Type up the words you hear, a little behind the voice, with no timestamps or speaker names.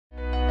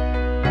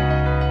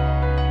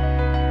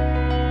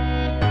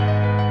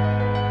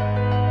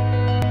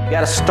You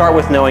got to start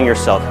with knowing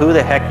yourself, who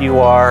the heck you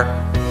are,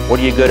 what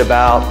are you good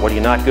about, what are you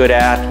not good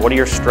at, what are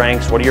your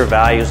strengths, what are your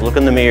values. Look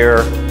in the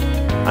mirror,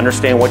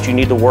 understand what you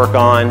need to work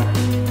on.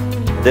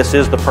 This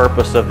is the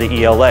purpose of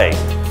the ELA,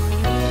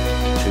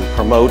 to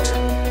promote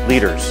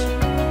leaders.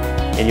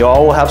 And you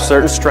all will have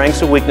certain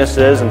strengths and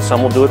weaknesses, and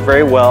some will do it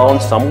very well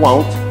and some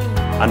won't.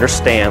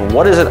 Understand,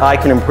 what is it I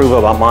can improve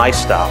about my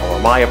style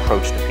or my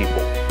approach to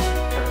people?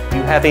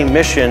 You have a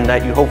mission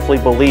that you hopefully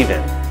believe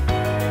in,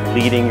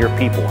 leading your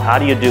people. How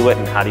do you do it,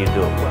 and how do you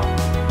do it well?